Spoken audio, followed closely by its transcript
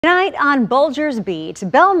Tonight on Bulger's Beat,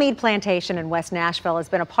 Belle Meade Plantation in West Nashville has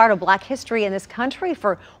been a part of Black history in this country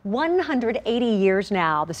for 180 years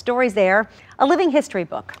now. The stories there, a living history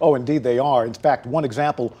book. Oh, indeed they are. In fact, one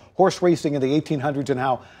example, horse racing in the 1800s and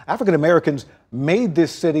how African Americans made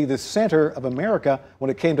this city the center of America when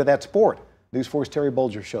it came to that sport. News 4's Terry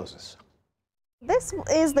Bulger shows us. This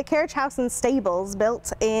is the carriage house and stables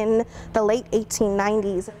built in the late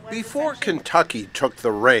 1890s. Before Kentucky took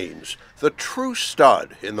the reins, the true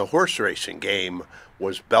stud in the horse racing game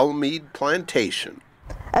was Belle Meade Plantation.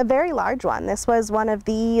 A very large one. This was one of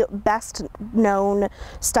the best known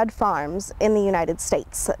stud farms in the United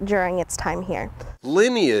States during its time here.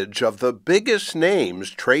 Lineage of the biggest names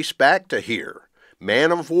trace back to here.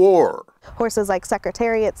 Man of War. Horses like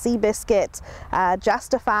Secretariat, Seabiscuit,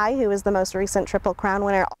 Justify, who is the most recent Triple Crown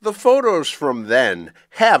winner. The photos from then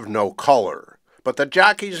have no color, but the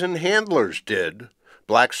jockeys and handlers did.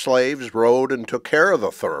 Black slaves rode and took care of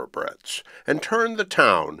the thoroughbreds and turned the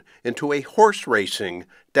town into a horse racing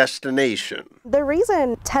destination. The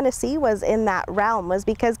reason Tennessee was in that realm was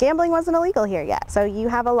because gambling wasn't illegal here yet. So you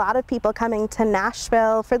have a lot of people coming to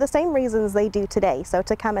Nashville for the same reasons they do today. So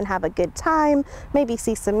to come and have a good time, maybe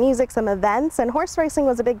see some music, some events, and horse racing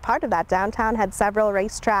was a big part of that. Downtown had several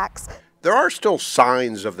racetracks. There are still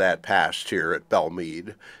signs of that past here at Belle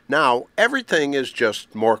Meade. Now everything is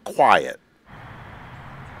just more quiet.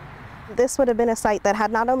 This would have been a site that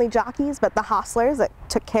had not only jockeys, but the hostlers that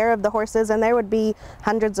took care of the horses, and there would be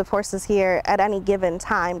hundreds of horses here at any given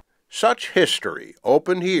time. Such history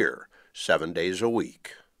open here 7 days a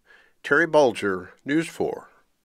week. Terry Bulger, News 4.